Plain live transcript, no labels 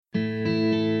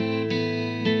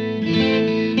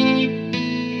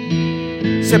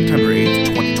September 8th,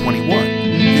 2021.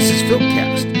 This is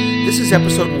Philcast. This is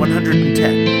episode 110.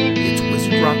 It's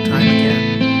Wizard Rock time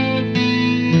again.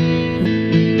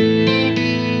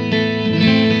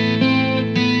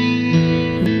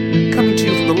 Coming to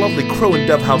you from the lovely Crow and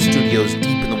Dove House Studios deep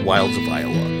in the wilds of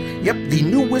Iowa. Yep, the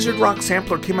new Wizard Rock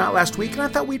sampler came out last week, and I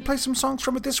thought we'd play some songs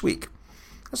from it this week.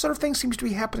 That sort of thing seems to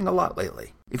be happening a lot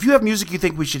lately. If you have music you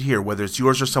think we should hear, whether it's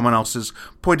yours or someone else's,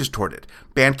 point us toward it.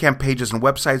 Bandcamp pages and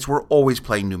websites, we're always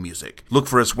playing new music. Look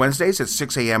for us Wednesdays at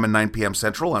 6 a.m. and 9 p.m.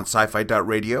 Central on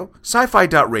sci-fi.radio.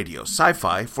 Sci-fi.radio,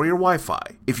 sci-fi for your Wi-Fi.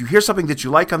 If you hear something that you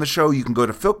like on the show, you can go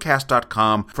to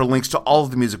philcast.com for links to all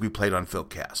of the music we played on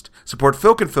Philcast. Support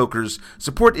Philk and Philkers,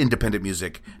 support independent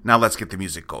music. Now let's get the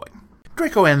music going.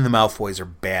 Draco and the Malfoys are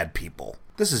bad people.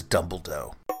 This is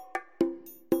Dumbledore.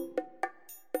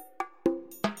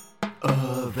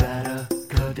 Avada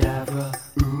Kedavra,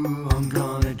 ooh, I'm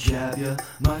gonna jab ya.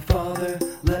 My father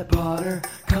let Potter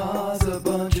cause a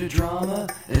bunch of drama,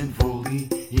 and Foley,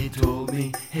 he told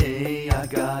me, hey, I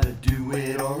gotta do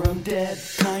it or I'm dead.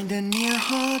 Kinda near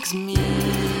Hogsmeade.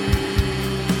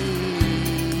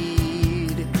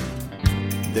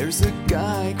 There's a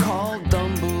guy called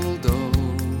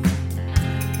Dumbledore.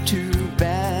 Too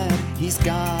bad he's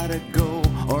gotta go,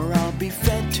 or I'll be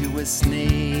fed to a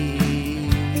snake.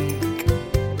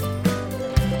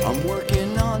 I'm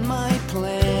working on my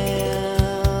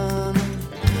plan.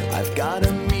 I've got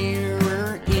a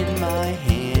mirror in my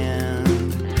hand.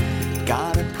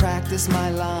 Gotta practice my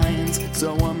lines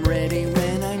so I'm ready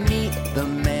when I meet the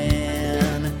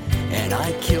man. And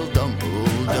I kill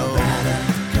Dumbledore. Avada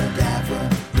Kedavra,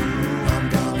 ooh, I'm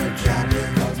gonna jab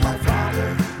it, 'cause my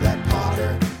father let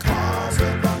Potter cause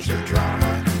a bunch of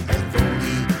drama. And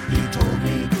Foley, he told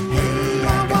me, hey,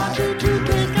 I got you to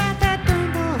drink at that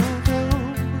Dumbledore.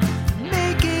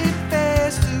 Make it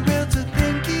faster, else I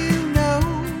think you know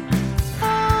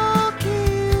I'll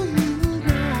kill you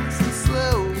nice and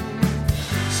slow.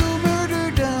 So murder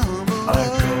Dumbledore. I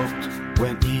coped,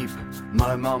 went deep,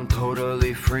 my mom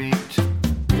totally freaked.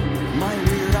 My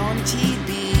weird auntie B,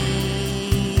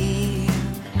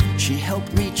 she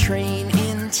helped me train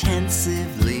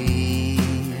intensively.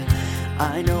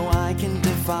 I know I can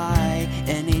defy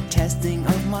any testing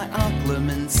of my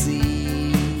occlumency.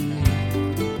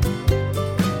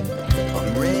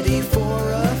 I'm ready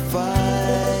for a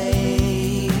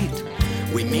fight.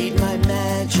 We made my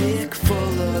magic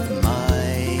full of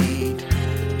might.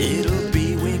 It'll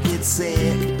be wicked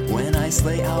sick when I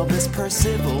slay Albus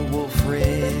Percival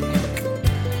Wulfric.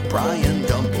 Brian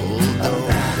Dumbledore.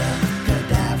 Avada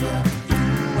Kedavra,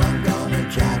 ooh, I'm gonna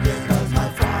jab it, 'cause my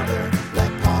father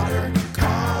let Potter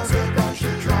cause a bunch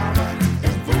of drama.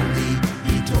 And Foley,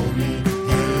 he told me,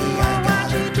 hey, I got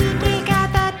you to take out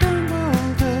that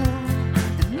Dumbledore.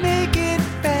 And make it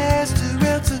faster,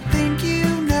 else I think you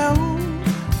know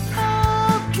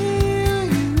I'll kill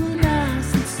you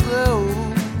nice and slow.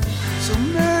 So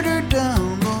murder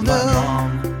Dumbledore. My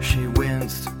mom, she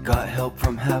winced, got help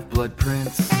from Half-Blood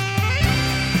Prince.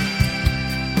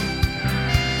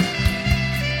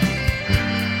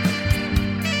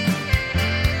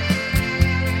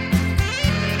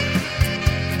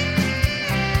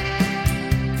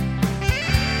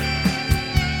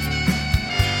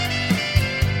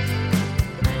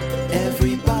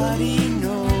 Everybody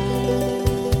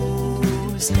knows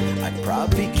I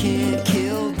probably can't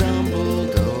kill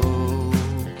Dumbledore,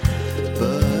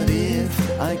 but if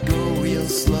I go real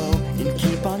slow and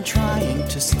keep on trying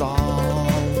to stall,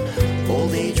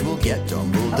 old age will get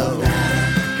Dumbledore.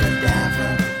 Kedavra,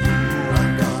 ooh,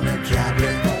 I'm gonna jab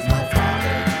it, 'cause my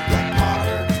father let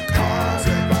Potter cause a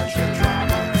bunch of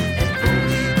drama. And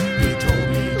Foley, he told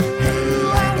me, hey,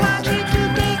 I got you to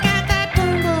take out that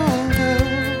Dumbledore.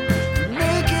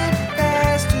 Make it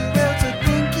faster, else I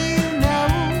think you know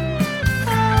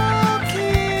I'll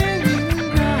kill you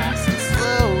nice and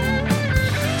slow.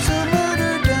 So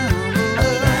murder Dumbledore.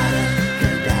 Avada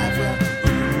Kedavra,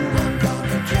 ooh, I'm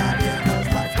gonna jab it, 'cause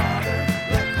my father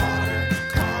let Potter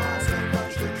cause a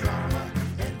bunch of drama.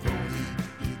 And Foley,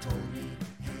 he told me,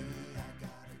 hey, I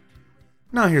got it.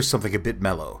 Now here's something a bit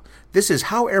mellow. This is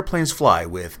How Airplanes Fly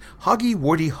with Hoggy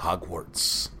Warty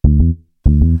Hogwarts.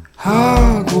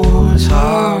 Hogwarts,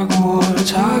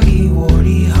 Hogwarts, Hoggy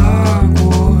Warty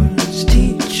Hogwarts,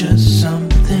 teach us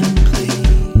something,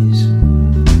 please.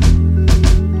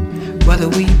 Whether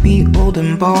we be old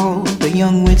and bald, or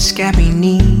young with scabby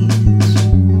knees,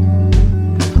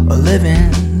 or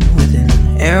living with an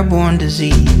airborne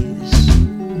disease,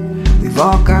 we've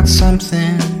all got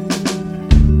something.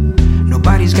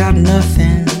 Nobody's got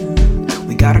nothing.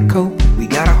 We gotta cope, we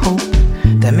gotta hope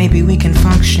that maybe we can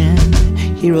function.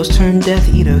 Heroes turn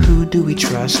Death Eater, who do we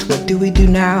trust? What do we do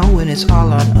now when it's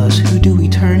all on us? Who do we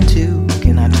turn to?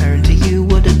 Can I turn to you?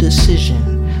 What a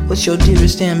decision. What's your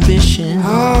dearest ambition?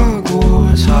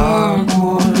 Hogwarts,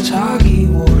 Hogwarts,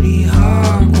 Hoggy-Warty,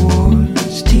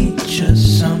 Hogwarts, teach us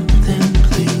something,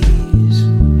 please.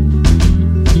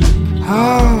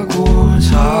 Hogwarts,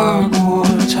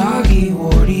 Hogwarts,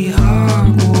 Hoggy-Warty,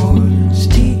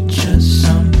 Hogwarts, teach us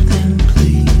something,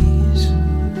 please.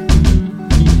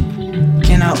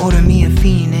 Can I order me a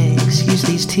phoenix? Use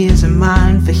these tears of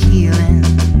mine for healing.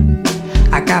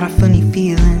 I got a funny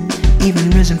feeling, even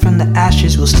risen from the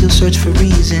ashes, we'll still search for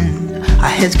reason. Our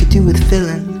heads could do with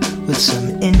filling with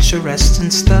some interesting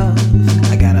stuff.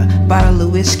 I got a bottle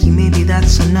of whiskey, maybe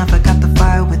that's enough. I got the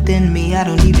fire within me, I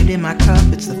don't need it in my cup.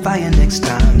 It's the fire next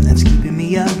time that's keeping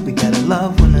me up. We gotta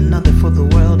love one another for the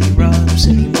world erupts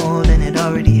any more than it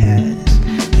already has.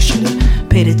 You should've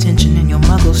paid attention in your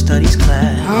Muggle studies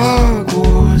class.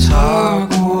 Hogwarts,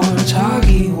 Hogwarts,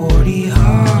 Hoggy-Warty,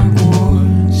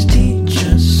 Hogwarts, teach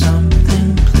us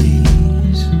something,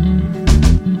 please.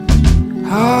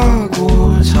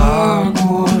 Hogwarts,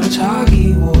 Hogwarts,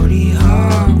 Hoggy-Warty,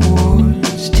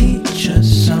 Hogwarts, teach us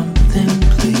something,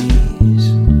 please.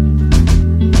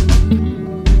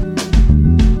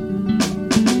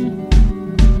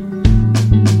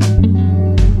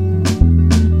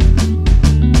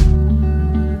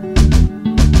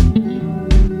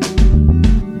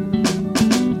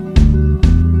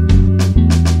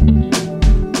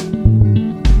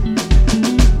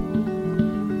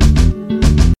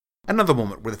 Another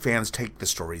moment where the fans take the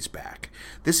stories back.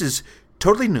 This is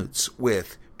Totally Newts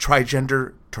with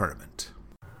Trigender Tournament.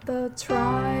 The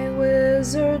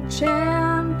Triwizard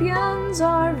Champions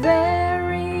are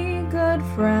very good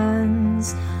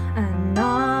friends, and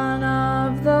none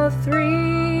of the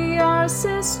three are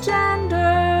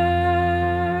cisgender.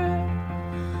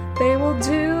 They will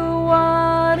do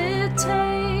what it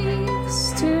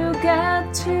takes to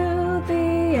get to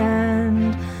the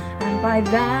end, and by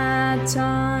that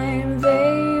time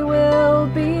they will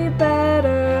be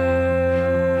better.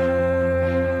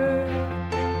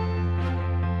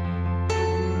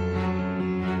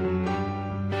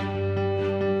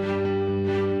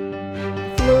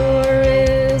 Fleur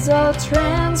is a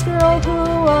trans girl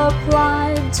who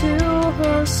applied to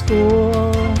her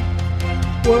school,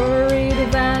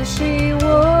 worried that she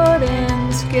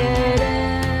wouldn't get in.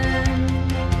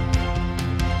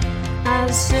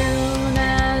 As soon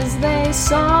as they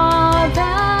saw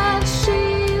that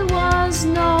she was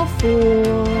no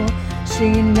fool,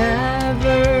 she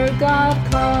never got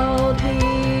called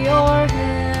he or him.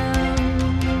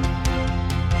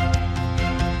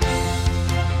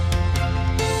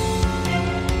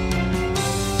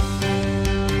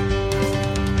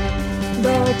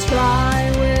 The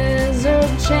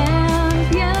Triwizard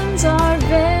Champions are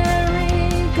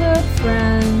very good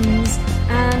friends,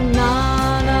 and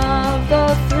none of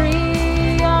the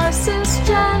three are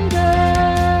cisgender.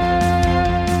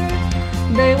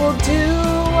 They will do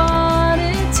what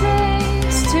it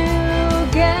takes to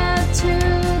get to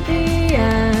the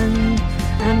end,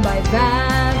 and by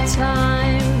that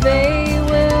time they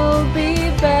will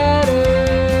be better.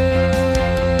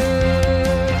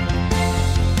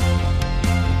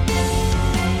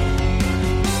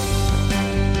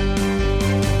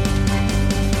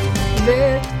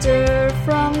 Victor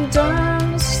from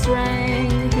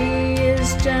Durmstrang, he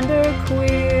is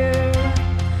genderqueer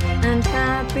and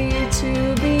happy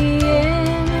to be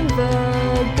in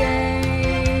the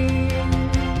game.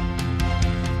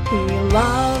 He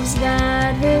loves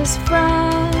that his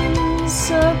friends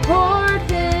support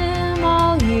him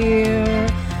all year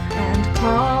and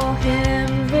call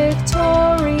him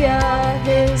Victoria,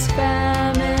 his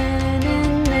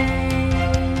feminine name.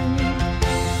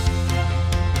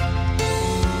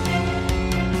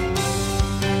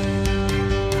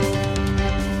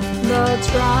 The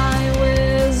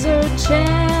Triwizard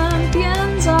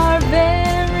Champions are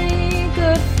very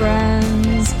good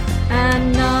friends,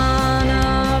 and none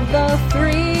of the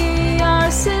three are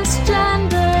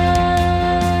cisgender.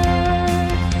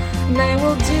 They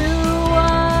will do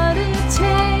what it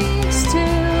takes to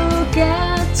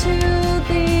get to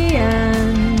the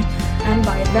end, and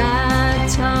by that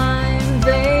time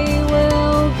they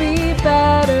will be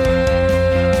better.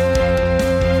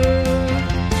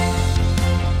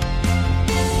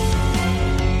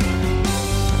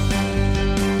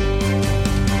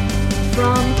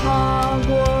 From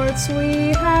Hogwarts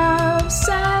we have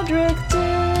Cedric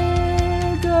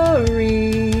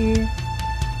Diggory,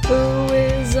 who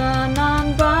is a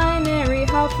non-binary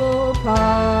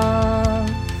Hufflepuff.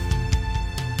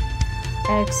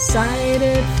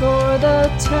 Excited for the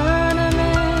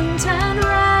tournament and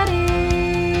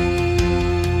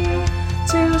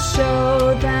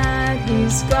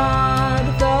He's got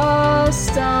the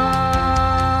stuff.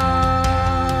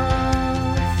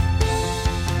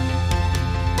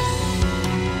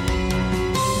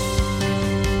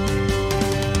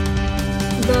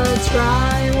 The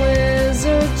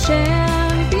Tri-Wizard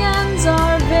champions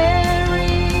are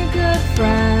very good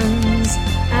friends,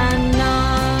 and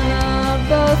none of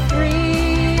the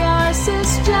three are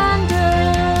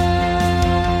cisgender.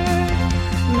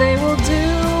 They will do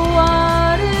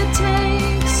what it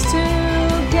takes to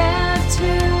get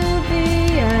to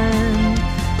the end,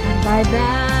 and by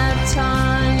that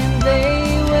time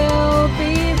they will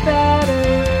be better.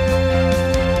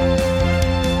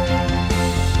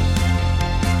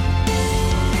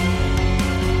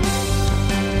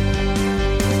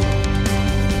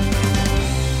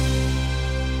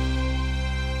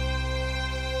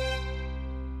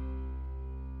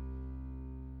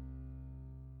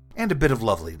 And a bit of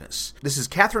loveliness. This is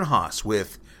Catherine Haas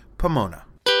with Pomona.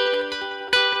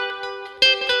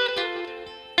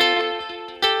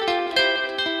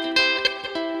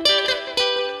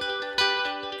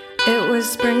 It was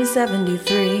spring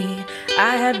 '73.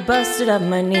 I had busted up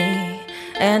my knee,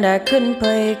 and I couldn't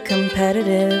play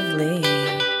competitively.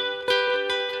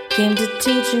 Came to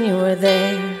teach and you were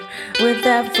there, with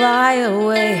that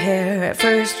flyaway hair. At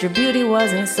first your beauty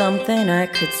wasn't something I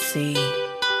could see.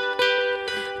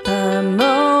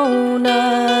 Pomona,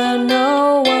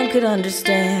 no one could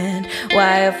understand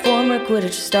why a former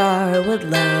Quidditch star would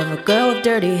love a girl with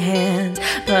dirty hands.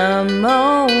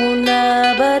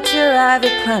 Pomona, but your ivy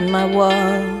climbed my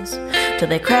walls till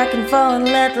they crack and fall and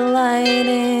let the light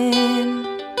in.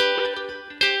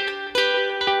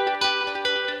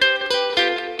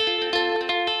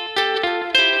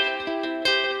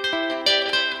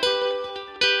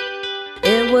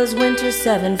 It was winter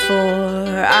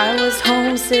 '74. I was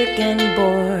homesick and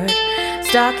bored,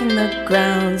 stalking the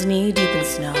grounds knee-deep in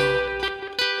snow.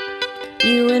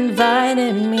 You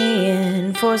invited me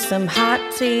in for some hot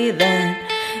tea then,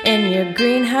 in your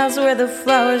greenhouse where the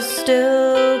flowers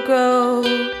still grow.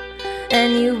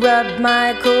 And you rubbed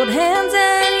my cold hands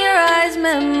and your eyes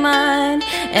met mine,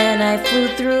 and I flew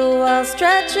through all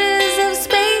stretches of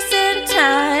space and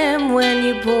time. When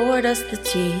you poured us the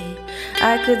tea,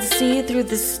 I could see through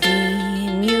the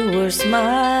steam. You were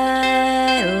smiling.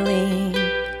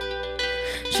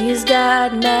 She's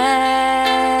got magic.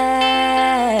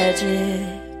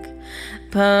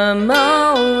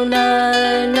 Pomona,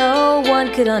 no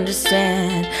one could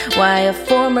understand why a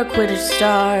former Quidditch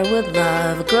star would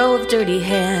love a girl with dirty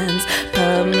hands.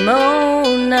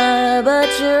 Pomona, but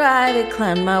your ivy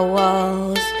climbed my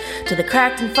walls till they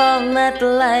cracked and fall and let the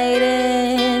light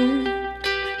in.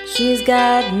 She's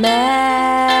got magic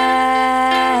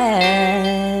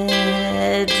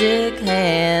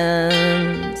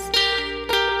hands.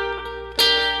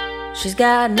 She's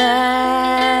got magic.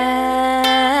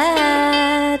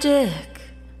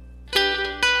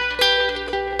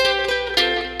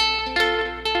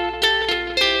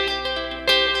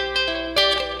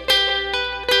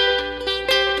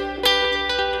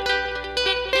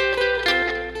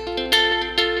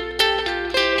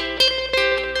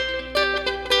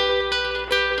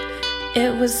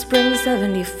 It was spring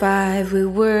 '75. We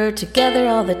were together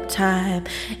all the time,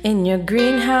 in your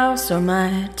greenhouse or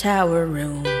my tower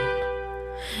room.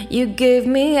 You gave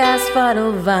me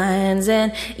asphodel vines,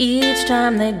 and each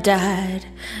time they died,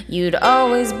 you'd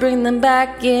always bring them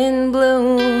back in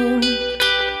bloom.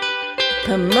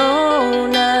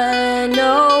 Pomona,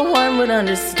 no one would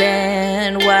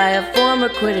understand why a former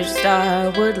Quidditch star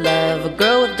would love a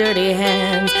girl with dirty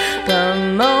hands.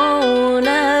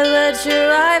 Pomona, but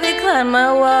your ivy climbed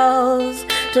my walls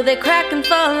till they crack and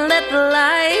fall and let the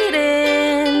light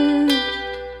in.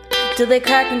 Till they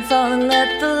crack and fall and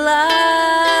let the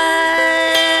light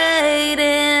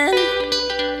in.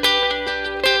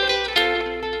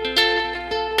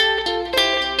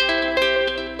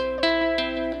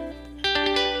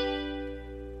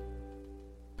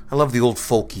 I love the old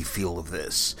folky feel of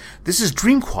this. This is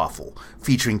Dreamquaffle,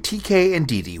 featuring TK and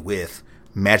Dee Dee with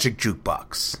Magic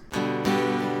Jukebox.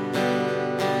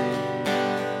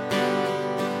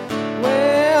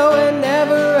 Well,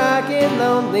 whenever I get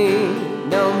lonely,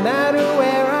 no matter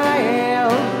where I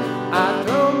am, I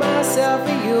throw myself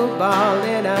a U-ball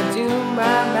and I do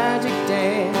my magic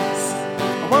dance.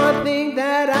 One thing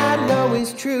that I know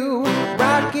is true,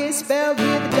 rock is spelled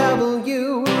with a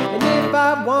W, and if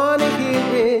I wanna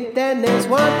hear it, then there's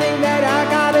one thing that I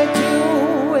gotta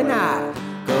do, and I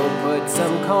go put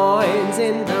some coins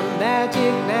in the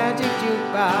magic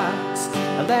jukebox.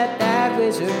 I let that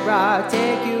wizard rock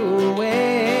take you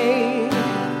away.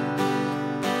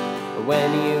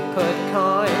 When you put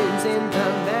coins in the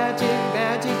magic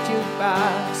jukebox,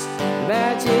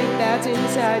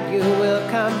 inside you will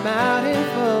come out in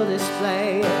full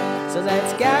display. So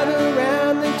let's gather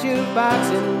around the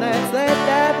jukebox and let's let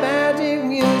that magic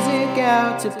music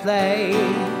out to play.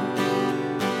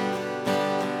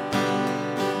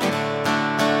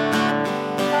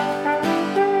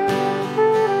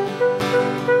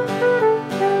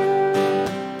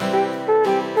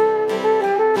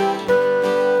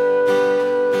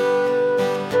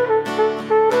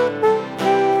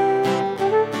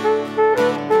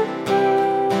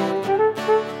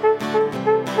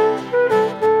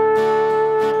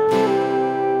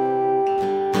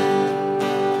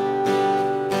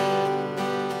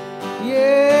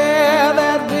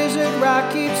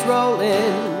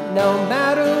 No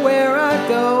matter where I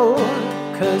go,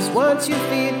 'cause once you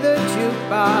feed the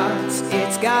jukebox,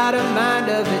 it's got a mind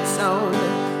of its own.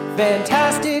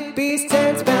 Fantastic beasts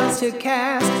and spells to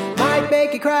cast, might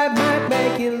make you cry, might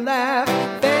make you laugh.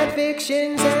 Fan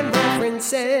fictions and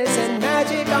references and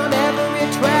magic on every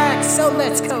track. So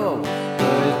let's go.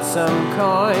 Put some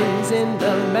coins in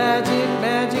the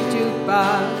magic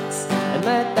jukebox and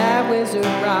let that wizard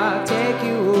rock take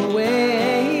you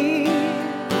away.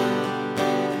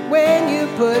 When you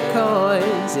put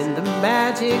coins in the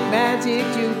magic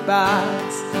jukebox,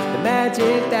 the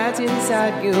magic that's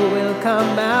inside you will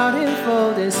come out in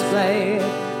full display.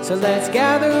 So let's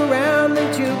gather around the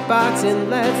jukebox and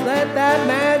let's let that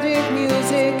magic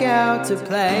music out to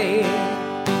play.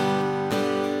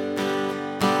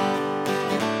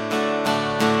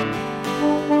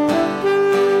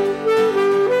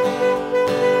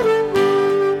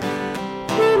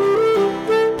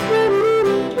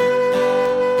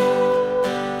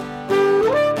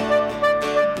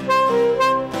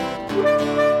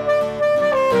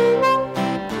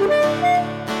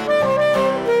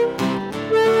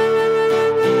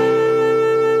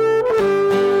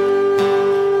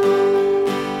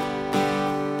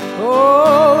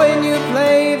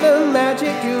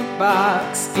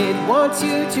 It wants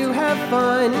you to have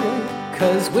fun,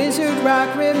 'cause Wizard Rock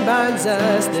reminds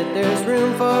us that there's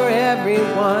room for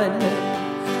everyone.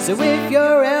 So if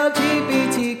you're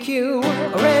LGBTQ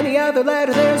or any other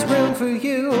letter, there's room for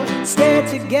you. Stand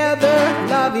together,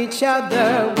 love each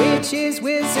other, witches,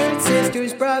 wizards,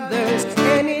 sisters, brothers.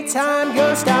 Anytime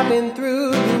you're stopping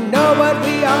through, you know what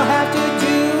we all have to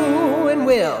do, and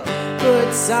we'll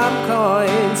put some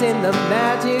coins in the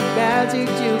magic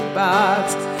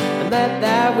jukebox. Let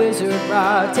that wizard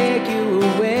rock take you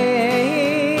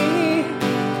away.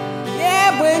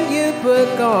 Yeah, when you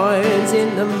put coins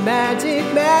in the magic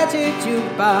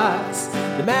jukebox,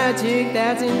 the magic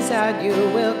that's inside you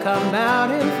will come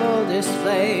out in full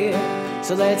display.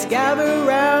 So let's gather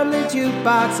around the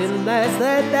jukebox and let's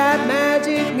let that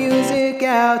magic music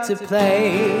out to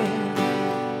play.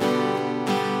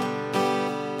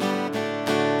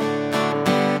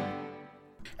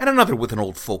 And another with an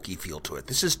old folky feel to it.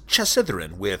 This is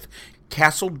Chesitheren with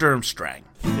Castle Durmstrang.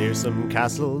 Fearsome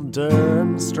Castle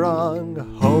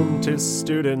Durmstrang, home to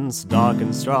students dark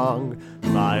and strong.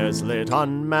 Fires lit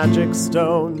on magic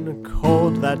stone,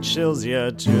 cold that chills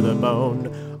you to the bone.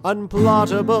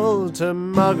 Unplottable to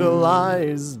muggle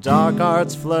eyes, dark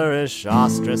arts flourish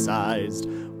ostracized.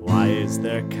 Why is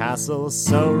their castle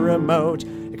so remote?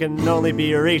 It can only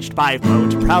be reached by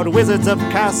boat. Proud wizards of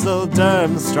Castle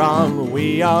Durmstrang,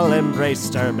 we all embrace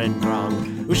Sturm and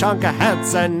Drang. Ushanka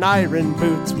hats and iron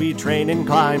boots, we train in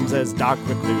climbs as dark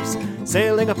recluse.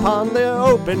 Sailing upon the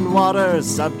open water,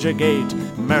 subjugate,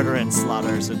 murder and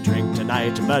slaughter. So drink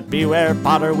tonight, but beware,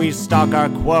 Potter, we stalk our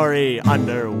quarry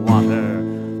underwater.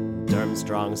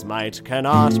 Durmstrang's might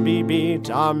cannot be beat,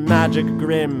 our magic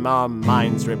grim, our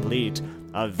minds replete.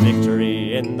 A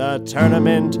victory in the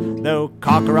tournament, though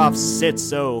Karkaroff sits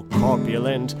so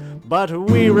corpulent. But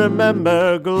we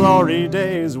remember glory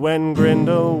days when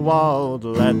Grindelwald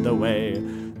led the way.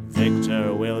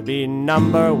 Victor will be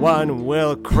number one,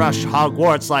 we'll crush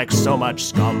Hogwarts like so much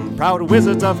scum. Proud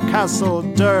wizards of Castle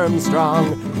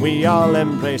Durmstrang, we all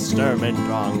embrace Sturm and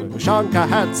Drang. Ushanka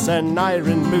hats and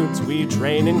iron boots, we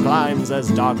train in climbs as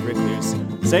dark recluse.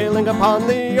 Sailing upon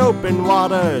the open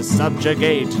water,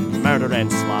 subjugate, murder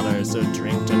and slaughter. So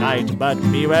drink tonight, but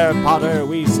beware, Potter,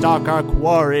 we stalk our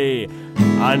quarry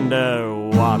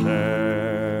underwater.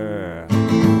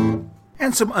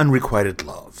 And some unrequited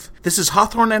love. This is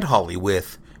Hawthorne and Holly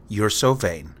with You're So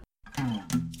Vain.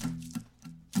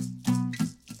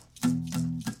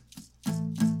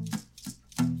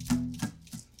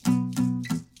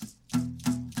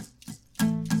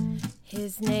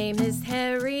 His name is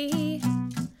Harry.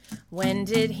 When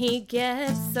did he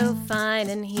get so fine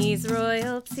and he's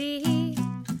royalty?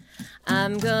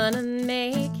 I'm gonna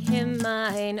make him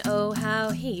mine, oh how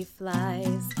he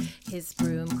flies. his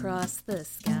broom crossed the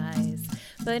skies,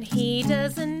 but he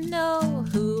doesn't know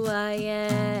who I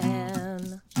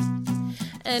am.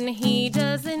 And he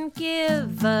doesn't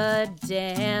give a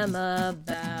damn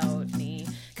about me,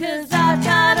 'cause I've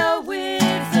got a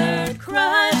wizard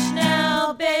crush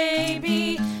now,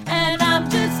 baby. And I'm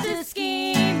just a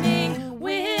scheming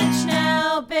witch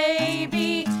now,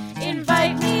 baby.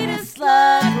 Invite me to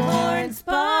Slughorn's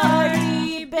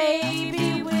party,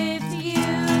 baby, with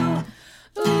you.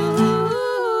 Ooh.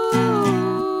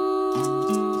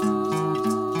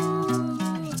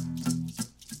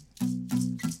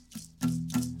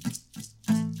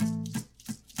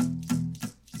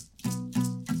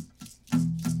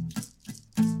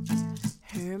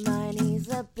 Hermione's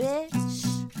a bitch,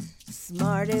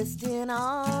 smartest in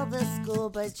all the school,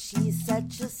 but she's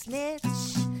such a snitch.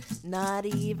 Not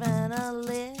even a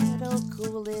little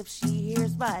cool. If she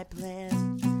hears my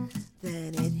plan,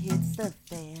 then it hits the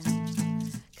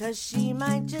fan, 'cause she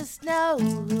might just know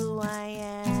who I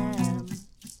am,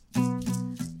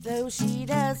 though she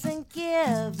doesn't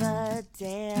give a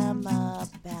damn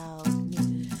about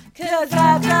me. 'Cause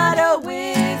I've got a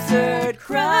wizard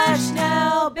crush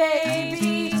now,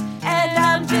 baby, and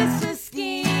I'm just a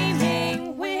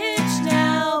scheming witch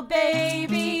now,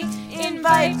 baby.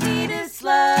 Invite me to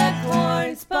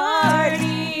Slughorn's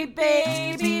party,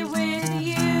 baby, with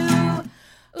you.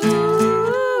 Ooh.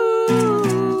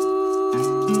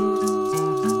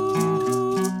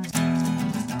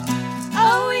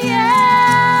 Oh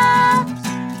yeah,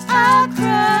 a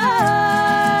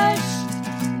crush.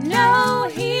 No,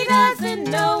 he doesn't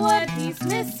know what he's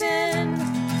missing.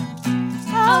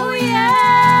 Oh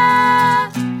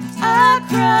yeah, a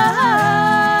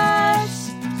crush.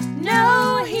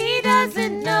 No, he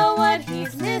doesn't know what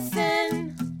he's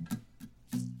missing.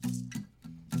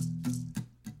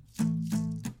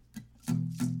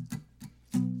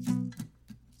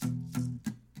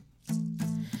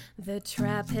 The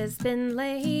trap has been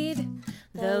laid.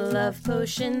 The love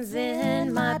potion's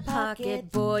in my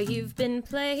pocket. Boy, you've been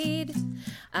played.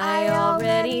 I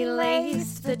already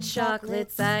laced the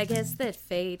chocolates. I guess that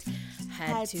fate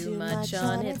had too much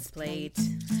on its plate.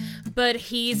 But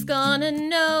he's gonna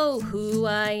know who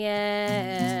I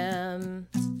am,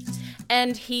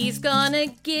 and he's gonna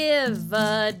give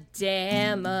a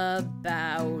damn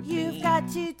about me. You've got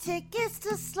 2 tickets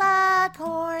to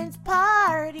Slughorn's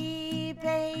party,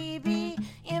 baby.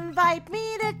 Invite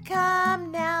me to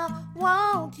come now,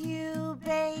 won't you,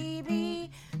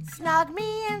 baby? Snog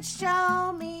me and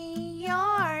show me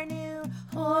your new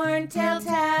horntail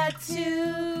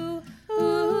tattoo.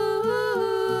 Ooh.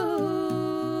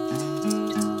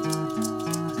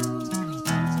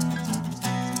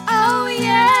 Oh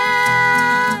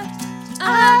yeah,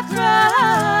 a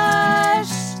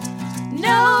crush.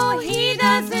 No, he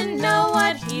doesn't know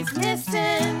what he's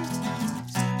missing.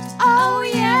 Oh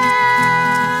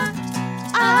yeah,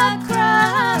 a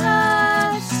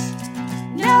crush.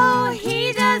 No,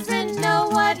 he doesn't know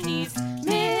what he's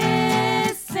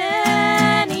missing.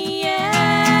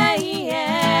 Yeah, yeah.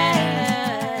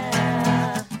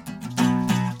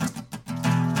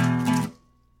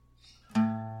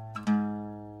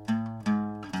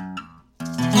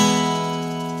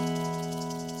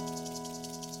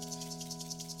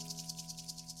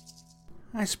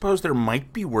 I suppose there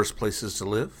might be worse places to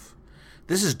live.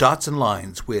 This is Dots and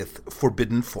Lines with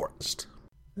Forbidden Forest.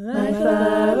 Life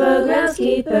of a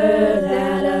groundskeeper,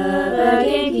 that of a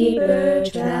gamekeeper,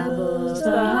 travels the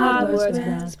Hogwarts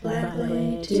grounds, black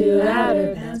blade to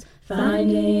outer bounds,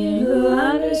 finding who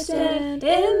understand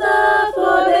in the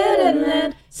forbidden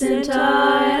land, centaur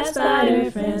and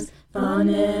spider friends,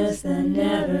 fondness that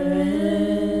never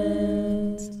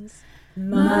ends.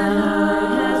 My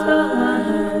heart has but one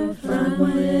home, from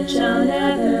which I'll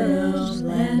never roam,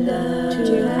 land of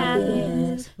true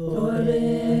happiness,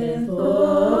 forbidden forest.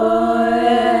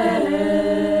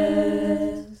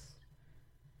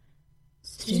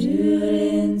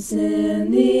 Students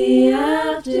in the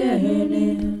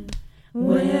afternoon,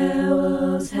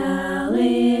 werewolves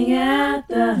howling at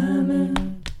the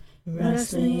moon,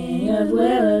 rustling of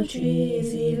willow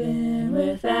trees, even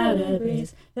without a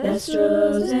breeze.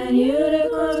 Thestros and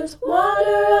unicorns,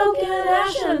 water, oak, and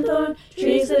ash and thorn,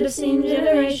 trees that have seen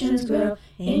generations grow,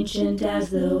 ancient as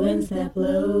the winds that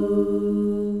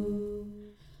blow.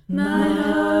 My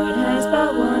heart has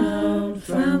but one home,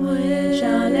 from which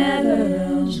I'll never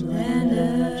roam, land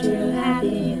of true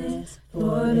happiness,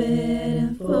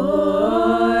 forbidden forest.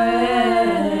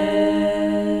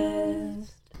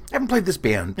 I haven't played this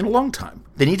band in a long time.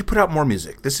 They need to put out more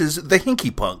music. This is the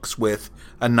Hinky Punks with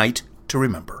A Night to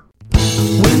Remember.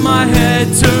 When my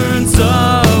head turns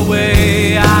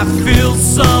away, I feel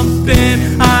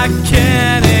something I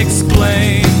can't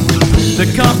explain. The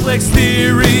complex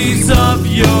theories of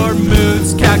your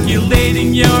moods,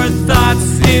 calculating your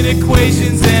thoughts in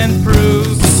equations and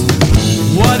proofs.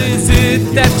 What is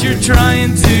it that you're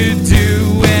trying to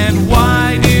do, and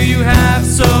why do you have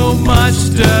so much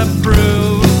to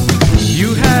prove?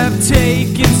 You have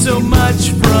taken so much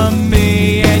from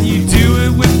me, and you do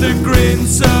it with a grin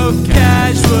so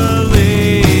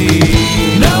casually.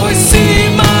 Now I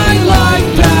see my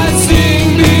life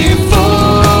passing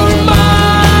before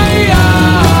my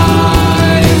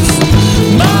eyes.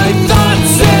 My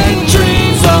thoughts and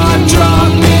dreams are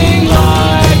dropping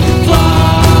like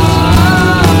flies.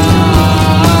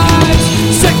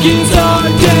 Seconds are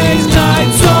days,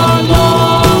 nights are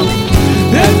long.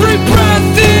 Every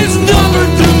breath is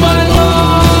numbered through my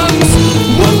lungs.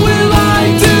 What will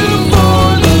I do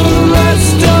for the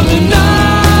rest of the night?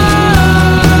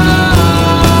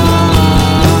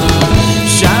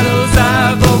 Shadows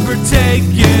have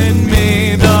overtaken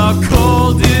me. The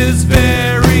cold is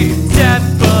very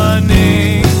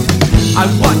deafening. I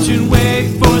watch and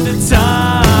wait for the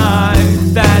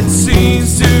time that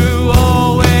seems to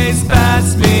always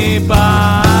pass me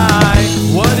by.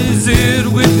 What is it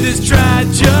with this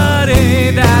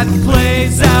tragedy that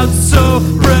plays out so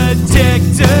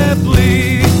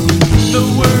predictably? The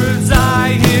words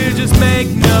I hear just make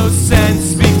no sense,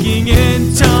 speaking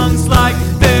in tongues like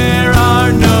there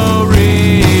are no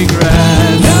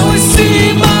regrets. Now I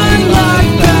see my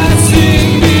life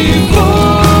passing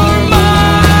before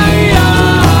my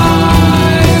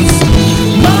eyes.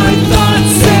 My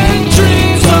thoughts and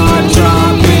dreams are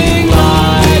dropping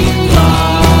like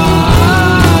flies.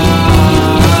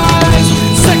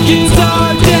 Seconds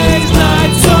are days,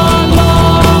 nights are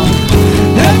long.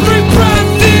 Every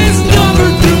breath is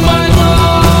numbered through my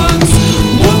lungs.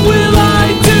 What will I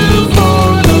do for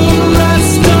the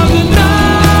rest of the night?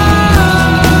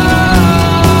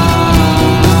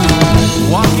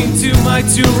 Walking to my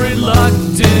tomb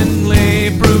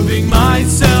reluctantly, proving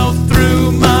myself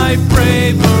through my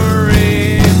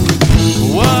bravery.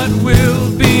 What will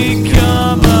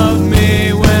become of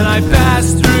me when I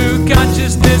pass through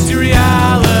consciousness to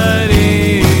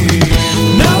reality?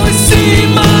 Now I see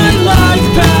my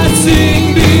life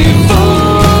passing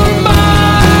before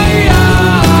my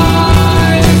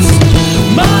eyes.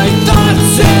 My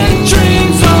thoughts and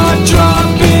dreams are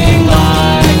dropping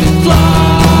like flies.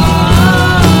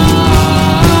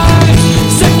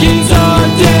 Seconds are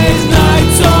days,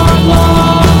 nights are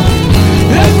long.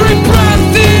 Every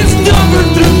breath is numbered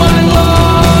through my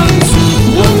lungs.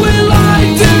 What will I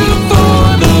do for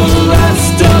the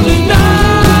rest of the night?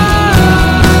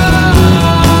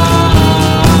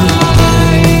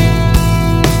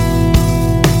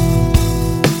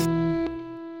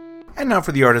 And now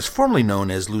for the artist formerly known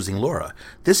as Losing Laura.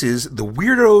 This is The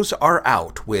Weirdos Are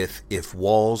Out with If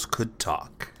Walls Could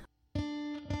Talk.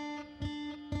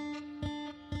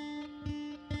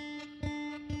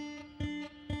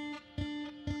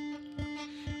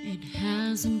 It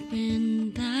hasn't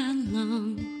been that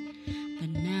long, but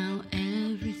now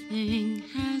everything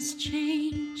has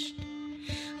changed.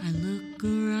 I look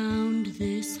around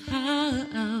this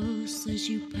house as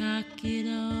you pack it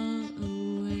all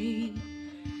away.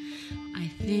 I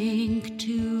think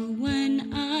to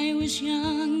when I was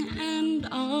young and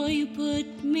all you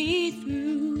put me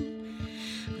through.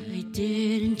 I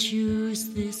didn't choose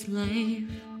this life.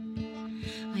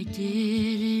 I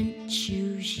didn't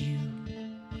choose you.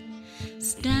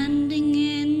 Standing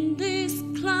in this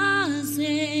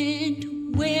closet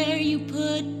where you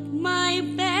put my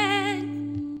bed.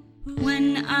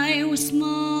 When I was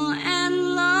small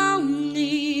and lonely,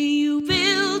 you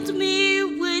filled me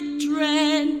with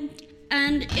dread.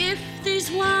 And if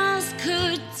these walls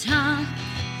could talk,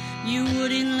 you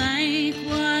wouldn't like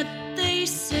what they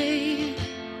say.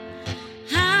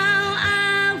 How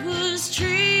I was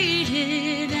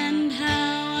treated and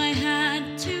how I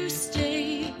had to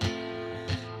stay.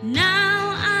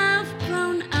 Now I've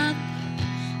grown up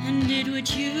and did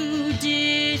what you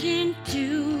didn't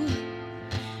do.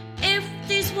 If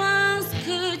these walls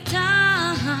could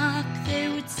talk, they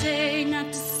would say not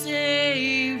to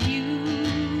save you.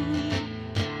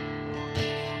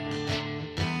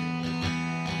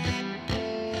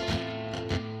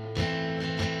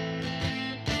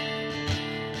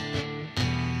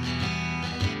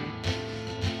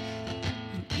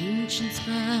 An ancient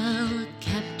spell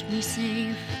kept me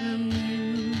safe from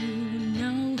you.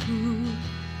 Know who?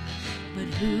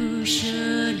 But who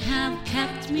should have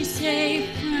kept me safe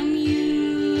from you?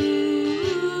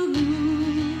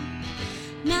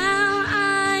 Now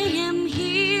I am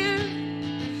here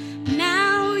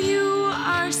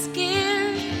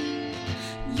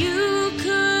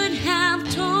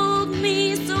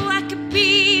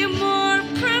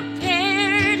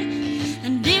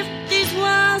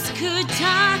could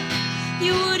talk,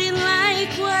 you wouldn't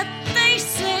like what they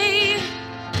say.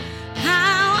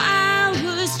 How I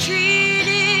was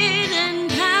treated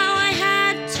and how I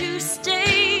had to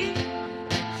stay.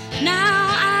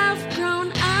 Now I've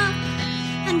grown up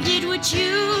and did what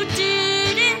you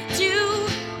didn't do.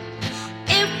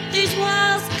 If these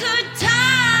walls could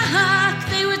talk,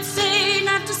 they would say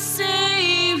not to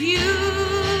save you.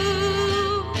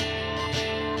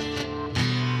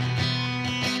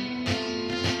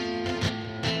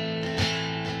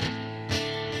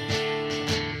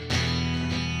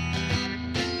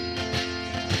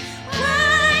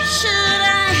 Why should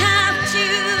I have to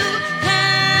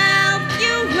help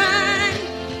you run?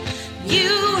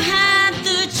 You had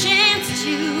the chance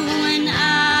to when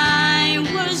I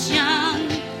was young.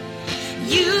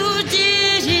 You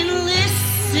didn't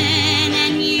listen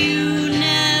and you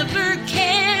never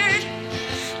cared.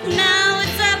 Now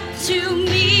it's up to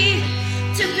me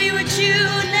to be what you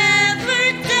never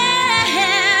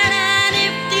dared. And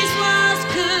if these walls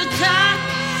could talk,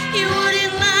 you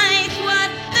wouldn't like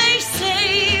what they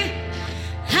say.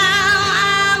 How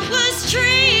I was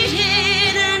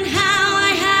treated and how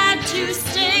I had to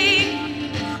stay.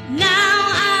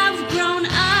 Now I've grown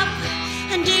up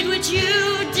and did what you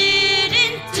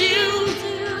didn't do.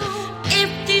 If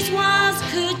these walls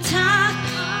could talk,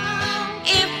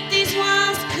 if these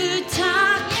walls could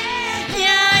talk,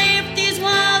 yeah, if these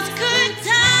walls could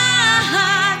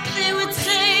talk, they would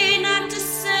say not to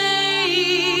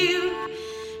save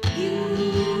you.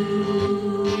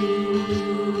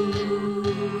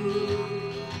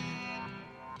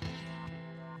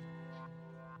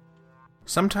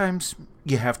 Sometimes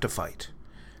you have to fight.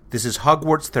 This is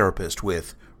Hogwarts Therapist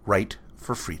with Right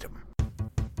for Freedom.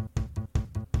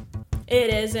 It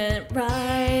isn't right,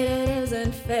 it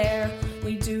isn't fair.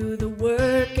 We do the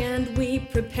work and we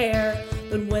prepare,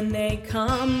 but when they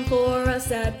come for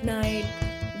us at night,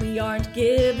 we aren't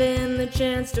given the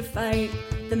chance to fight.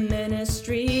 The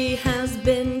ministry has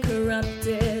been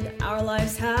corrupted, our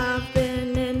lives have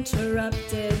been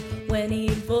interrupted. When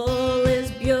evil is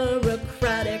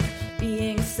bureaucratic,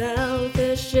 being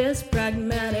selfish is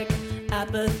pragmatic.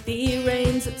 Apathy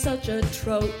reigns, it's such a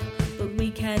trope, but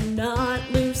we cannot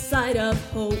lose sight of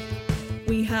hope.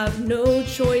 We have no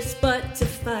choice but to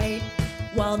fight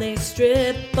while they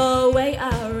strip away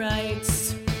our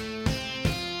rights.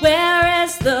 Where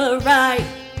is the right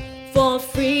for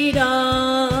freedom?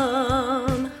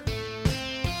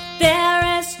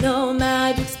 There is no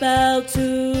magic spell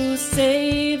to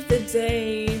save the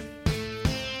day.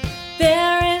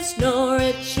 There is no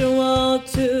ritual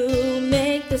to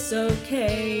make this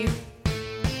okay.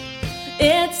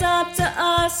 It's up to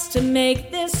us to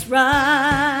make this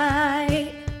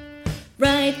right.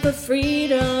 Right for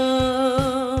freedom.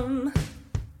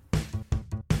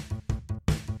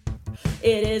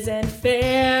 It isn't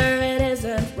fair, it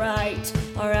isn't right.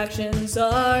 Our actions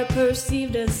are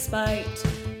perceived as spite.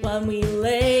 When we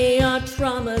lay our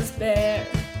traumas bare,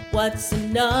 what's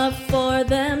enough for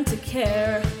them to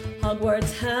care?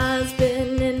 Hogwarts has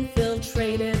been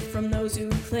infiltrated from those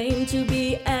who claim to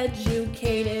be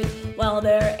educated. While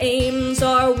their aims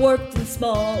are warped and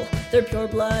small, their pure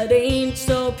blood ain't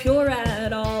so pure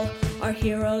at all. Our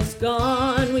heroes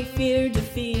gone, we fear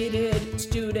defeated.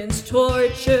 Students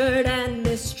tortured and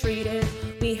mistreated.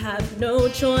 We have no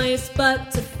choice but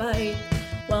to fight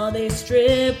while they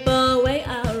strip away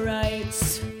our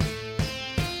rights.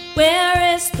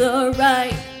 Where is the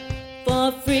right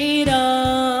for freedom?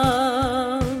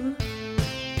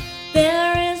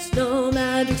 There is no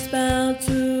magic spell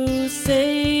to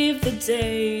save the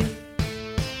day.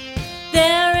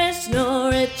 There is no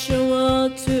ritual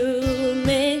to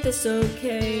make this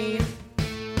okay.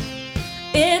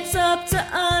 It's up to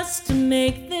us to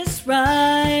make this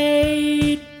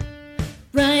right.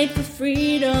 Right for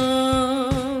freedom.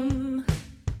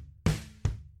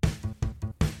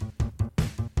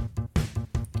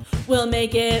 We'll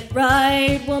make it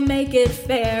right, we'll make it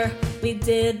fair. We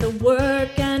did the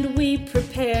work and we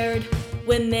prepared.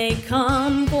 When they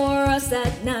come for us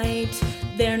at night,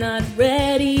 they're not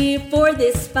ready for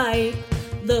this fight.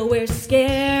 Though we're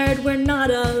scared, we're not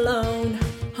alone.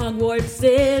 Hogwarts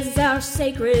is our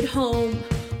sacred home.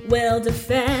 We'll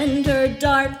defend our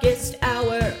darkest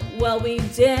hour while we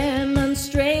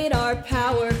demonstrate our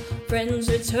power. Friends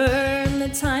return, the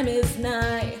time is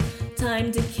nigh.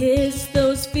 Time to kiss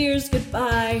those fears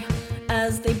goodbye.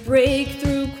 As they break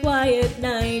through quiet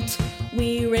night,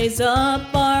 we raise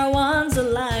up our wands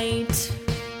alight.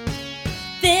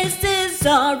 This is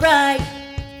our right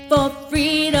for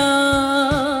freedom.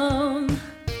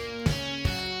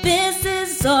 This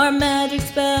is our magic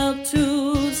spell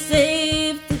to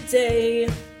save the day.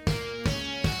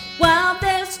 While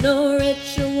no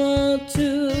ritual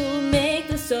to make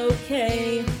this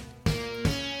okay.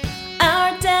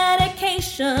 Our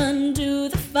dedication to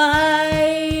the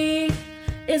fight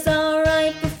is our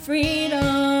right for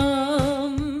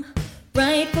freedom.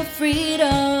 Right for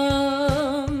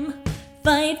freedom.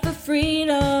 Fight for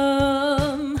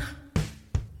freedom.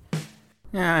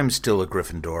 Yeah, I'm still a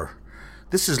Gryffindor.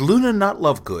 This is Luna Not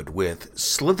Lovegood with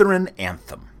Slytherin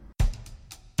Anthem.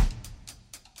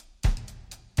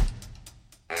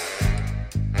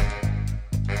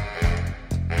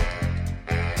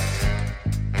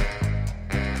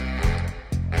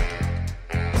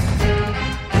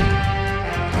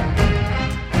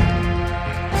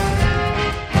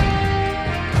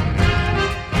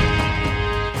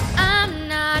 I'm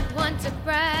not one to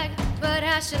brag, but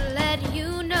I should let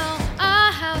you know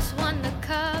our house won the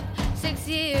cup 6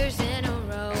 years in a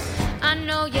row. I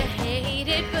know you hate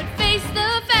it, but face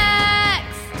the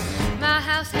facts. My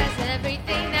house has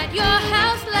everything that your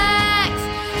house lacks.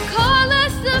 Call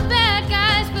us the bad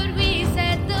guys, but we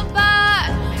set the bar.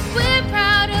 We're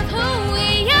proud of who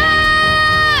we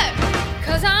are.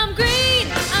 'Cause I'm green,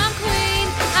 I'm queen.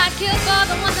 I'd kill for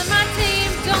the ones on my team.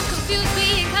 Don't confuse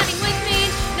being cunning with mean.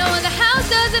 No other house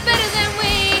does it better than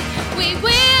we. We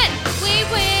win, we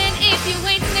win. If you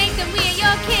ain't snake, then we ain't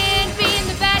your kin. Being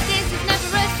the baddest is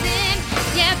never a sin.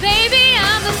 Yeah, baby,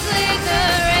 I'm a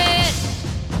Slytherin.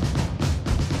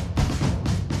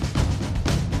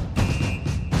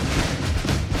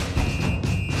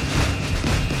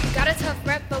 Got a tough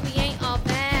rep, but we ain't all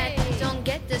bad. Don't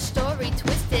get the story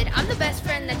twisted. I'm the best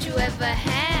friend that you ever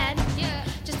had.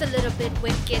 Just a little bit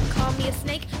wicked. Call me a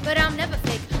snake, but I'm never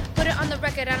fake. Put it on the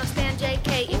record, I don't stand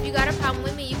JK. If you got a problem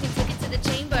with me, you can take it to the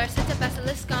chamber. Set a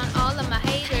basilisk on all of my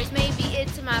haters. Maybe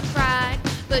it's my pride,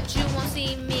 but you won't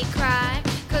see me cry.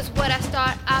 'Cause what I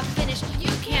start, I finish.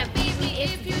 You can't beat me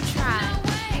if you try.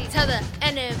 Tell the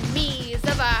enemies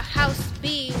of our house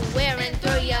beware and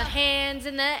throw your hands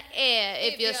in the air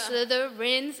if you're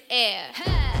Slytherin's heir.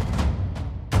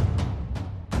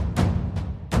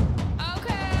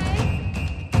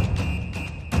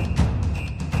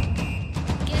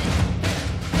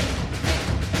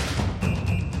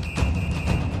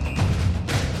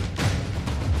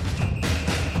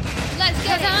 Let's go.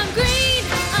 'Cause I'm green,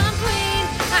 I'm queen.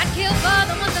 I'd kill for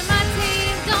the ones on my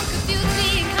team. Don't confuse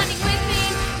being cunning with me.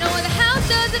 No other house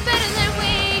does it better than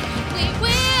we. We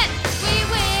win, we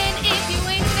win. If you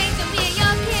ain't snake, then we ain't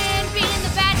your kin. Being the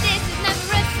baddest is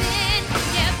never a sin.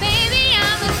 Yeah, baby,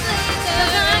 I'm a Slytherin.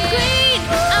 'Cause I'm green,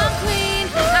 I'm queen.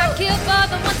 I'd kill for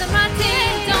the ones on my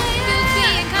team. Don't confuse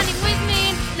being cunning with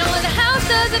me. No other house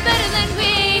does it better than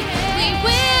we. We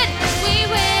win, we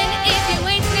win. If you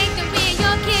ain't snake, then we ain't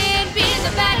your kin. Being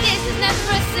the baddest is never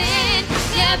a sin.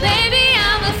 Yeah, baby,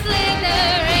 I'm a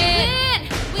Slytherin.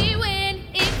 We win.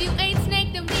 If you ain't snake,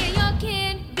 then we ain't your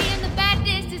kin. Being the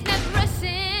baddest is never a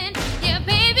sin. Yeah,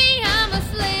 baby, I'm a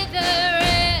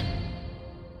Slytherin.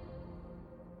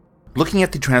 Looking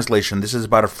at the translation, this is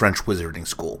about a French wizarding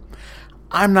school.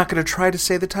 I'm not going to try to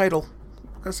say the title,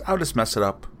 because I'll just mess it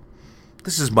up.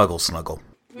 This is Muggle Snuggle.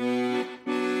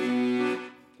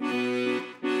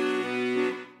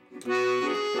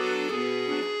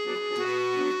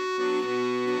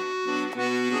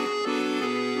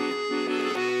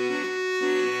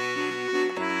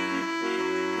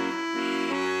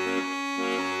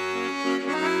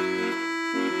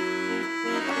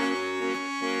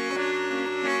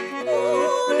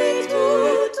 On est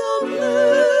tout en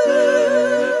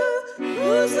bleu,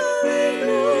 vous allez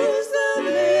nous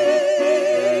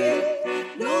amener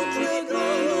notre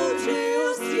grand entrée au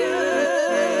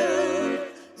ciel.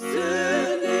 Ce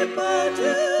n'est pas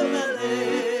de balai.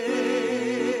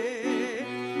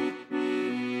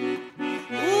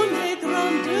 On est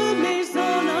grande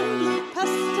maison en bleu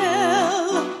pastel,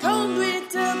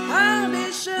 conduite par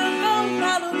des chevaux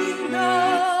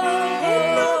ballerinos. Et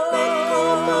nommée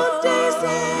comme des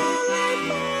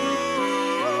éléphants.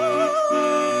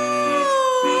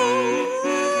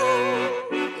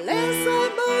 Les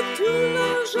sabots tout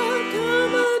l'argent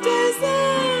comme des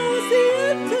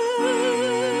anxiétés.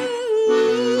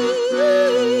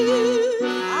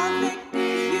 Avec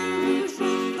des yeux rouges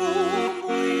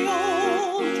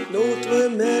flamboyants, notre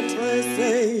maîtresse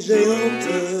est géante.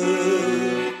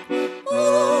 On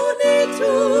est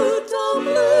tout en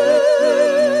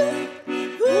bleu,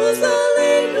 vous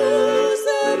allez nous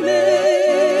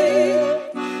aimer.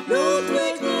 Notre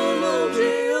grand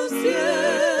entrée au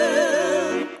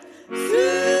ciel, ce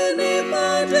n'est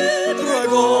pas des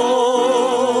dragons.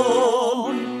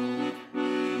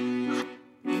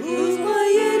 Vous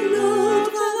voyez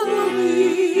notre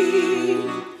favori,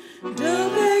 de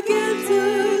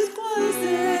baguettes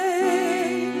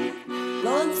croisées.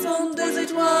 sont des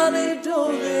étoiles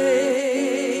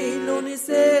dorées, l'on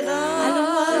essaiera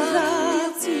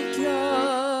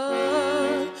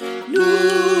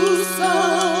nous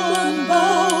sommes un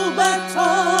beau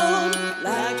bâton,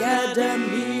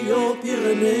 l'Académie aux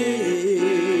Pyrénées.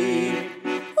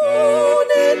 On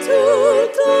est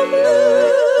tout en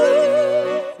bleu,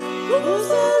 vous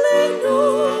allez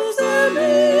nous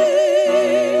aimer.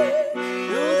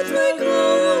 Notre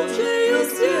grand objet au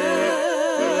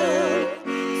ciel,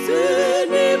 ce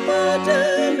n'est pas de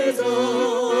maison.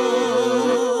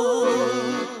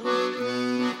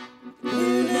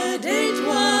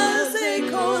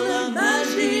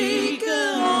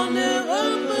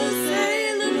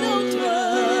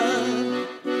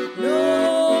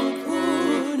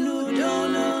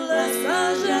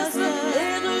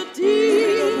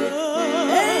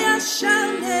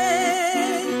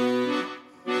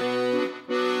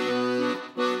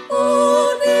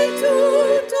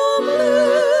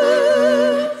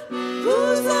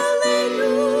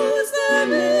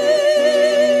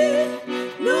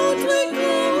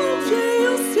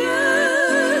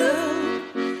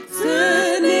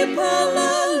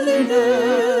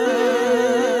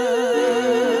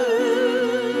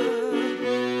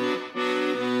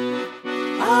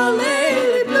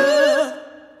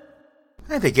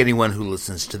 I think anyone who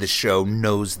listens to this show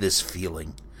knows this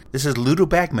feeling. This is Ludo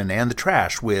Bagman and the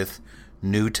Trash with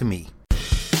New to Me.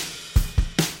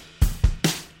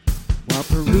 While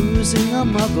perusing a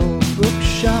Muggle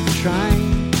bookshop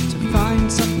trying to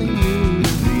find something new to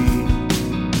read,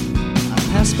 I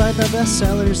passed by the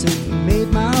bestsellers and made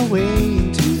my way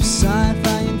into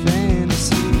sci-fi and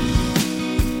fantasy.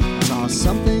 I saw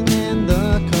something and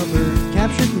the cover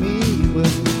captured me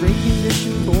with great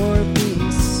condition for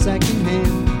being secondhand.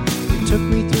 It took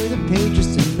me through the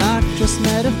pages and not just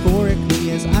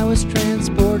metaphorically as I was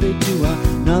transported to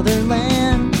another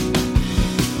land.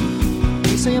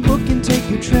 They say a book can take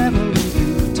you traveling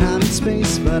through time and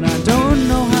space, but I don't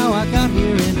know how I got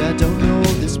here and I don't know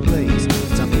this place.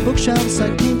 It's on the bookshelves I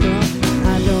came from,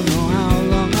 I don't know how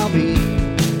long I'll be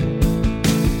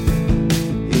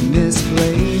in this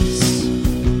place,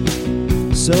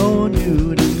 so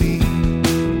new to me.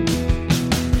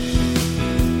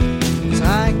 As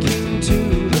I came to,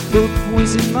 the book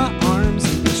was in my arms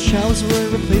and the shelves were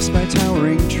replaced by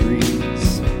towering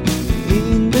trees.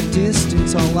 In the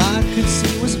distance, all I could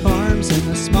see was farms and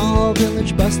a small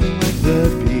village bustling like the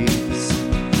peas.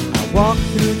 I walked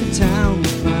through the town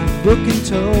with my book in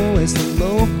tow as the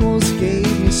locals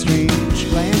gave me strange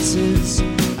glances.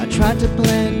 I tried to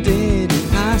blend in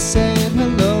and I said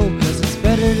hello, 'cause it's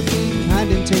better to be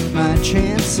kind and take my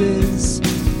chances.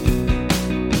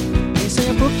 They say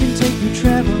a book can take you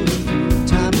traveling through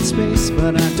time and space,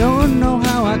 but I don't know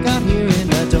how I got here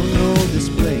and I don't know this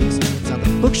place. It's on the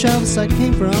bookshelves I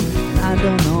came from, and I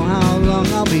don't know how long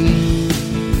I'll be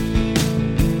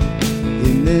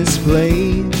in this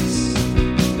place,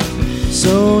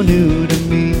 so new to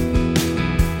me.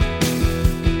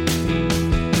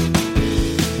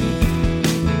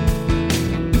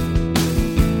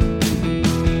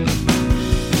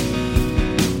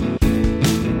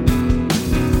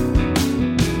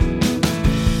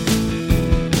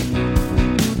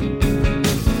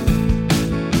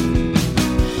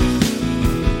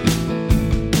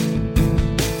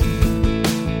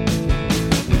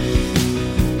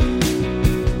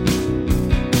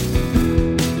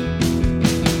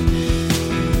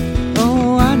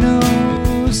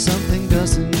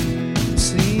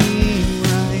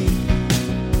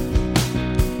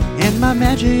 My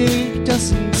magic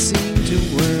doesn't seem to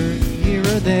work here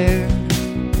or there,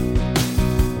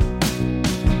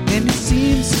 and it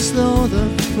seems as though the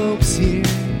folks here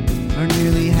are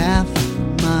nearly half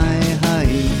my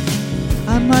height.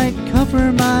 I might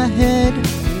cover my head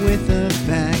with a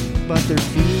bag, but their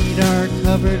feet are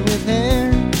covered with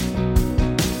hair.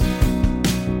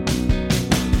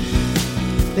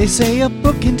 They say a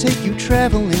book can take you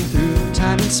traveling through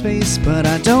time and space, but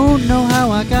I don't know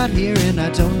how I got here and I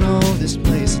don't know this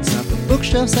place. It's not the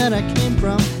bookshelves that I came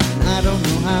from, and I don't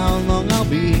know how long I'll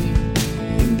be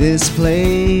in this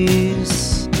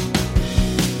place.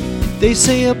 They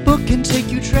say a book can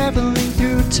take you traveling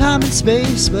through time and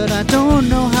space, but I don't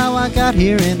know how I got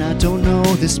here and I don't know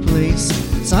this place.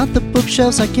 It's not the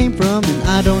bookshelves I came from, and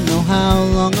I don't know how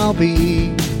long I'll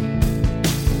be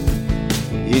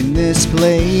in this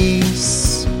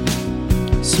place,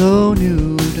 so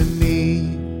new to me.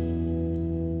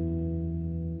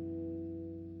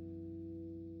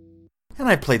 And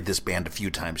I played this band a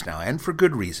few times now, and for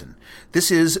good reason.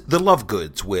 This is The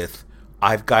Lovegoods with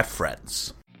I've Got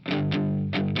Friends.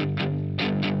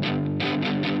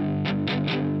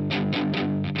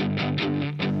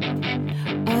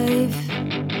 I've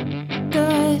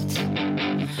got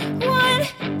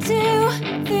 1, 2,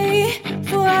 3,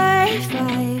 4,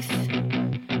 5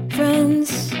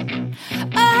 friends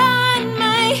on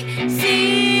my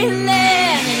ceiling,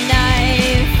 and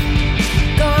I've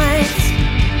got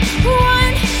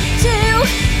 1, 2,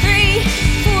 3,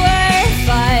 4,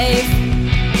 5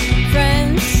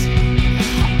 friends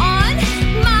on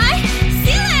my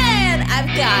ceiling.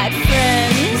 I've got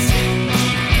friends.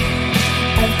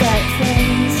 I've got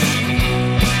friends.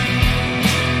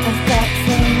 I've got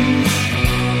friends.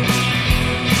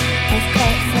 I've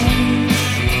got friends.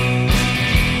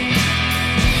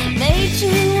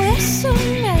 Nature with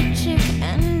some magic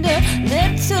and a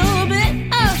little bit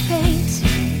of fate.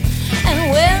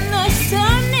 And when the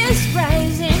sun is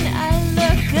rising, I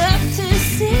look up to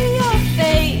see your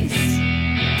face.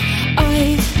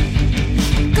 I've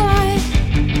got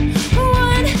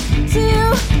 1,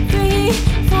 2, 3,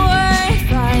 4,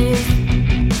 5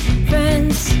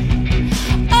 friends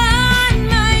on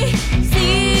my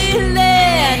ceiling,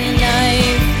 and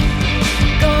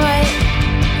I've got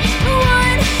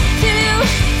 1, 2,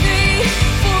 3,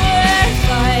 4,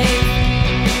 5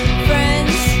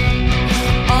 friends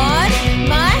on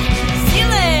my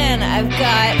ceiling. I've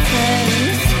got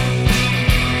friends.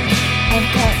 I've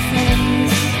got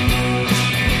friends.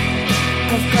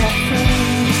 I've got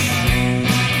friends.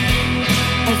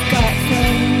 I've got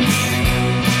friends.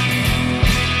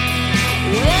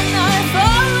 When I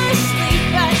fall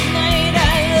asleep at night,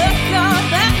 I look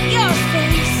up at your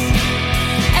face.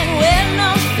 And when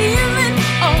I'm feeling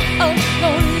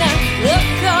alone, I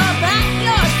look up at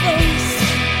your face.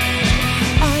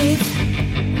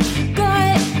 I've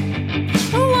got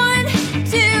 1,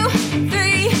 2,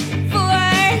 3,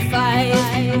 4,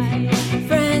 5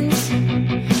 friends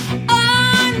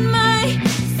on my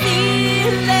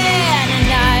ceiling,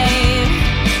 and I've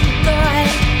got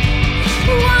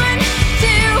 1,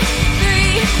 2,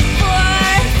 3,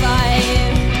 4,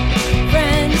 5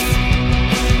 friends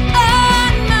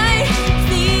on my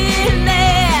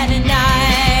ceiling, and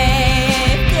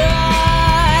I've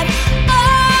got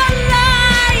all I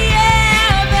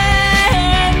ever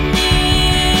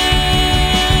needed,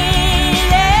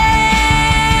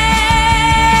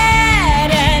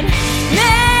 and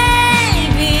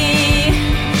maybe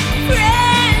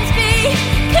friends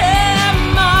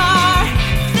become our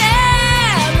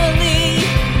family.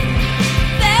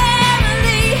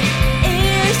 Family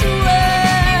is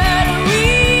what we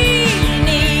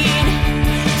need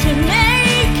to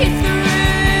make it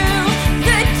through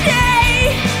the day.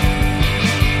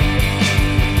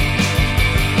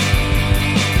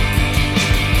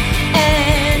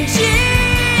 And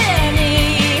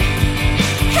Jenny,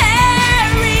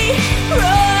 Harry,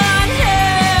 Ron,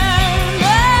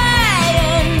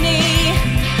 Hermione,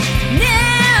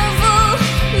 Neville,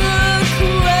 look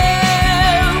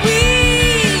where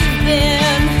we've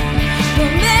been.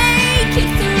 We'll make it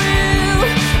through,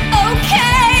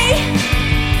 okay?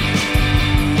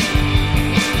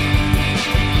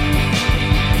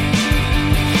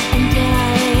 And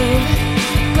I've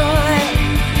got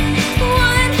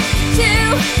 1,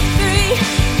 2, 3,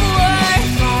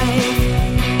 4,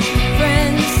 5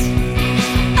 friends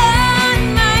on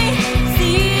my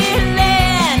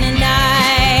ceiling, and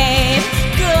I've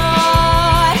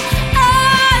got all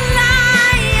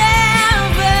I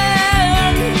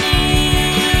ever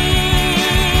needed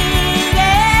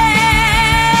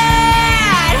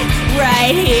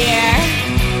right here,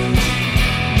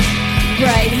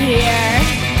 right here,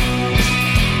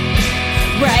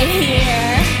 right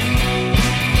here,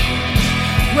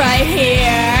 right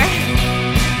here,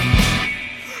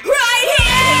 right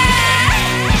here,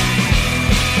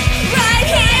 right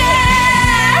here,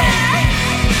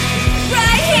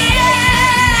 right here,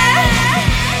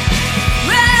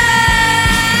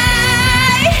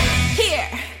 right here.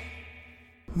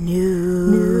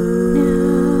 News.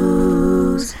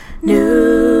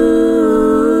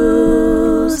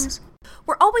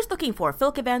 We're always looking for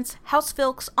Filk events, house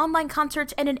Filks, online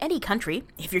concerts, and in any country.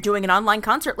 If you're doing an online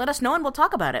concert, let us know and we'll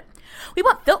talk about it. We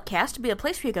want Filkcast to be a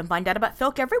place where you can find out about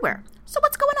Filk everywhere. So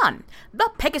what's going on? The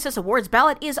Pegasus Awards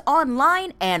ballot is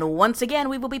online, and once again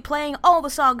we will be playing all the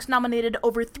songs nominated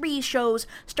over 3 shows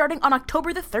starting on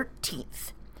October the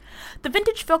 13th. The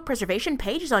Vintage Filk Preservation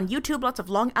page is on YouTube, lots of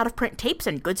long out-of-print tapes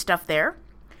and good stuff there.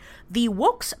 The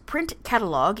Wokes print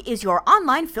catalog is your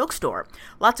online Filk store.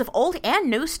 Lots of old and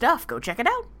new stuff. Go check it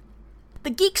out. The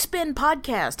Geek Spin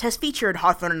podcast has featured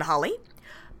Hawthorne and Holly,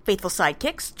 Faithful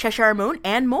Sidekicks, Cheshire Moon,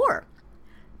 and more.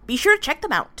 Be sure to check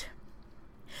them out.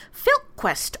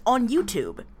 FilkQuest on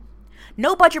YouTube.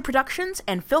 No Budget Productions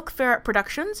and Filk Ferret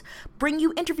Productions bring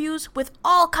you interviews with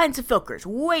all kinds of filkers,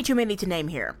 way too many to name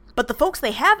here. But the folks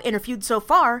they have interviewed so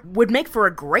far would make for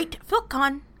a great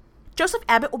FilkCon. Joseph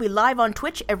Abbott will be live on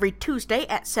Twitch every Tuesday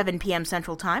at 7 p.m.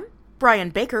 Central Time. Brian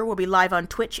Baker will be live on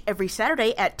Twitch every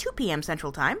Saturday at 2 p.m.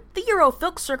 Central Time. The Euro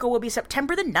Filk Circle will be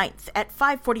September the 9th at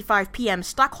 5:45 p.m.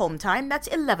 Stockholm Time. That's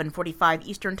 11:45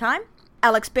 Eastern Time.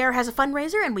 Alex Bear has a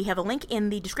fundraiser, and we have a link in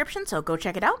the description, so go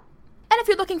check it out. And if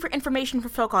you're looking for information for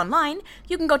Filk Online,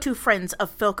 you can go to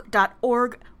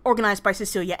friendsofFilk.org, organized by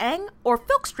Cecilia Ang, or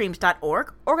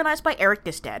filkstreams.org, organized by Eric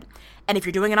Distad. And if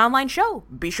you're doing an online show,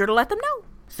 be sure to let them know.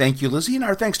 Thank you, Lizzie, and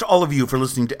our thanks to all of you for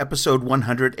listening to episode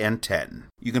 110.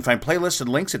 You can find playlists and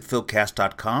links at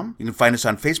filkcast.com. You can find us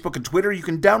on Facebook and Twitter. You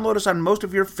can download us on most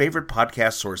of your favorite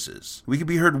podcast sources. We can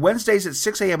be heard Wednesdays at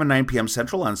 6 a.m. and 9 p.m.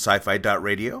 Central on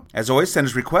sci-fi.radio. As always, send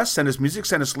us requests, send us music,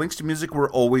 send us links to music. We're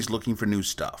always looking for new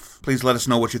stuff. Please let us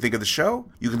know what you think of the show.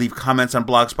 You can leave comments on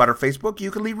Blogspot or Facebook.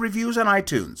 You can leave reviews on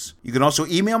iTunes. You can also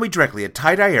email me directly at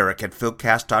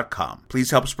tiedyeeric@filkcast.com.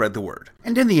 Please help spread the word.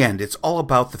 And in the end, it's all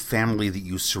about the family that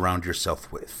you surround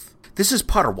yourself with. This is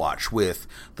Potter Watch with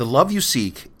The Love You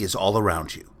Seek is All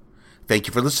Around You. Thank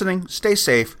you for listening. Stay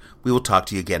safe. We will talk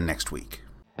to you again next week.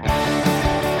 With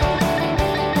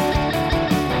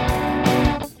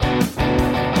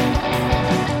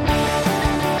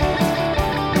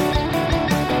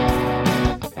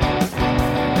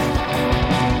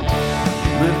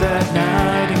that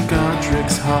night in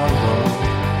Godric's Hollow,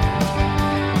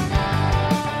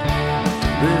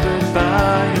 delivered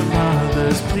by your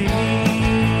mother's plea.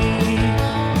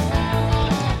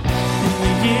 In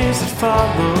the years that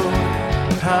followed,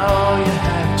 how you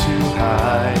had to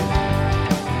hide.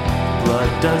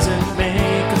 Blood doesn't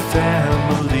make a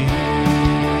family.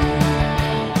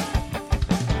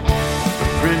 The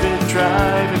privet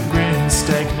drive and grin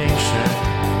stagnation.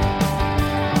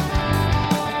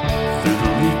 Through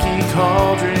the leaky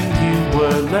cauldron you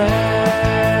were led.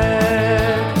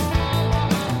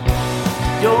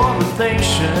 Your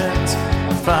relations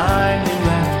finally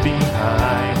left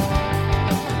behind.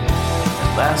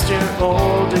 And last year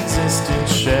old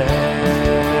existence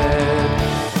shed.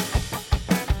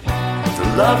 The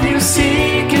love you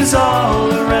seek is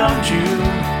all around you.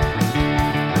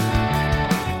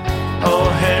 Oh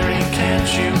Harry, can't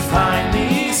you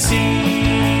finally see?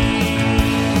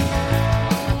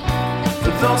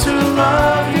 For those who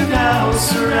love you now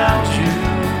surround you.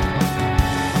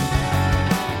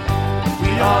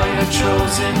 We are your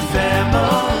chosen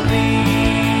family.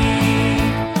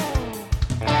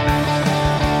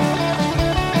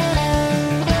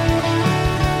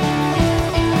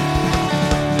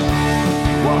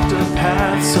 Walked a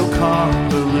path so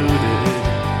convoluted,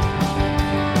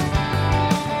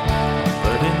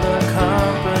 but in the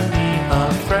company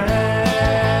of friends.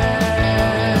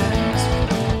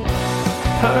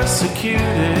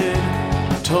 Persecuted,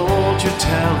 told you're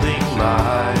telling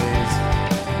lies.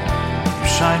 You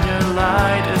shine your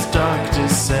light as dark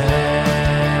descends.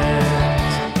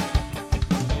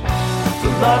 The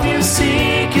love you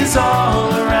seek is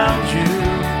all around you.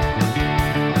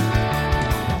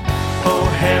 Oh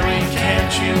Harry,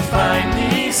 can't you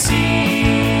finally see?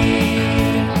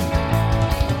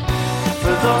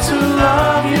 For those who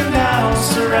love you now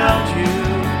surround you.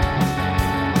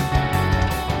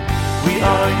 We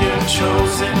are your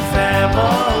chosen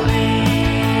family.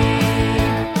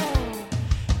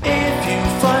 If you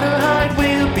fight or hide,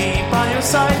 we'll be by your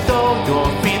side, though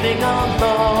you're feeling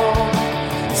alone.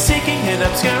 Seeking in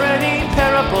obscurity,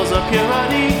 parables of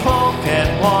purity, hope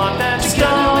and want and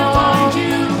stone. Find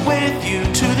you with you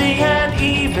to the end,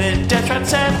 even death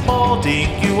transcend, holding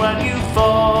you when you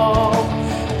fall.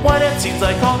 When it seems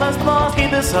like all is lost,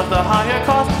 heedless of the higher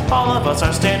cost, all of us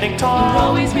are standing tall. We're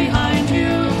always behind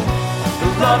you. The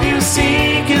love you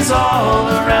seek is all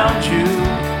around you.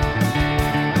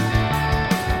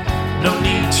 No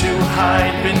need to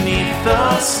hide beneath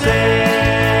the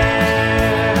stair.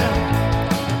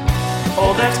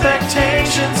 Old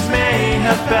expectations may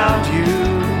have bound you.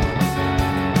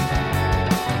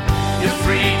 You're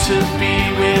free to be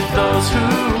with those who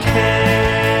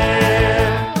care.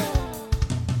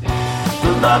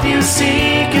 The love you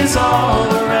seek is all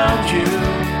around you.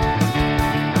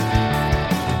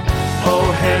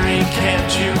 Oh Harry,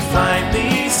 can't you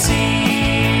finally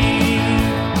see?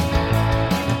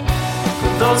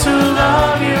 For those who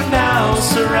love you now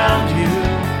surround you.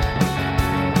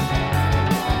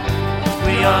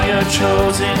 We are your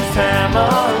chosen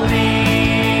family.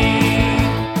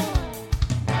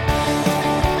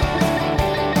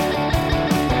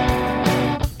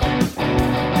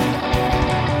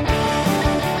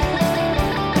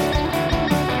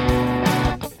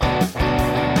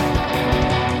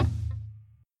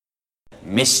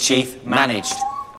 mischief managed.